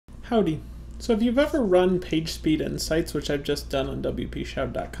Howdy. So if you've ever run page speed insights, which I've just done on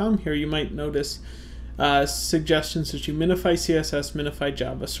WPShout.com here, you might notice suggestions that you minify CSS, minify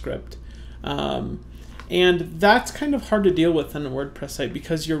JavaScript. And that's kind of hard to deal with on a WordPress site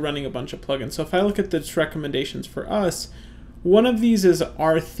because you're running a bunch of plugins. So if I look at the recommendations for us, one of these is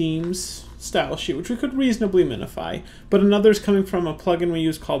our themes style sheet, which we could reasonably minify, but another is coming from a plugin we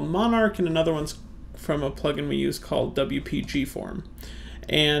use called Monarch, and another one's from a plugin we use called WPGform.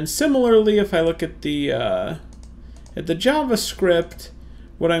 And similarly, if I look at the JavaScript,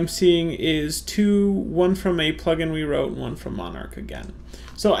 what I'm seeing is one from a plugin we wrote and one from Monarch again.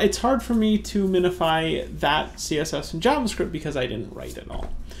 So it's hard for me to minify that CSS and JavaScript because I didn't write it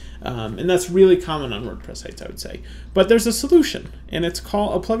all. And that's really common on WordPress sites, I would say. But there's a solution, and it's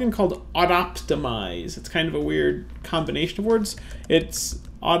called a plugin called Autoptimize. It's kind of a weird combination of words. It's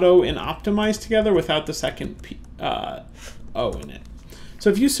auto and optimize together without the second O in it. So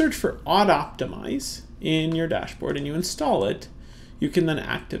if you search for Autoptimize in your dashboard and you install it, you can then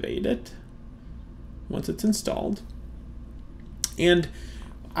activate it once it's installed. And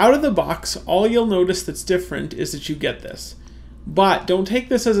out of the box, all you'll notice that's different is that you get this. But don't take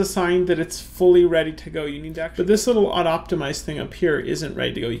this as a sign that it's fully ready to go. You need to actually, but this little Autoptimize thing up here isn't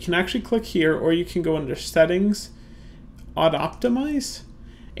ready to go. You can actually click here, or you can go under Settings, Autoptimize,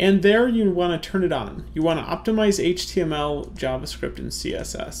 and there you want to turn it on. You want to optimize HTML, JavaScript, and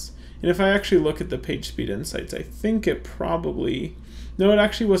CSS. And if I actually look at the page speed insights, I think it probably, no, it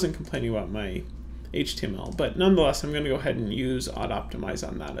actually wasn't complaining about my HTML, but nonetheless, I'm going to go ahead and use Autoptimize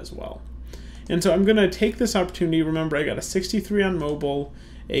on that as well. And so I'm going to take this opportunity. Remember, I got a 63 on mobile,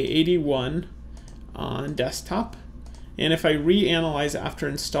 a 81 on desktop. And if I reanalyze after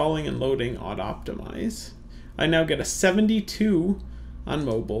installing and loading Autoptimize, I now get a 72 on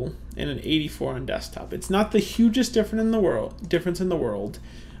mobile and an 84 on desktop. It's not the hugest difference in the world,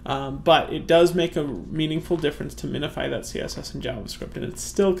 but it does make a meaningful difference to minify that CSS and JavaScript, and it's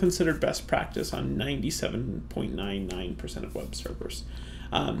still considered best practice on 97.99% of web servers.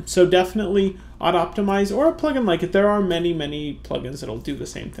 So definitely Autoptimize, or a plugin like it. There are many, many plugins that'll do the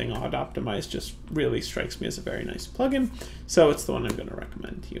same thing. Autoptimize just really strikes me as a very nice plugin, so it's the one I'm going to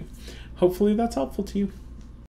recommend to you. Hopefully that's helpful to you.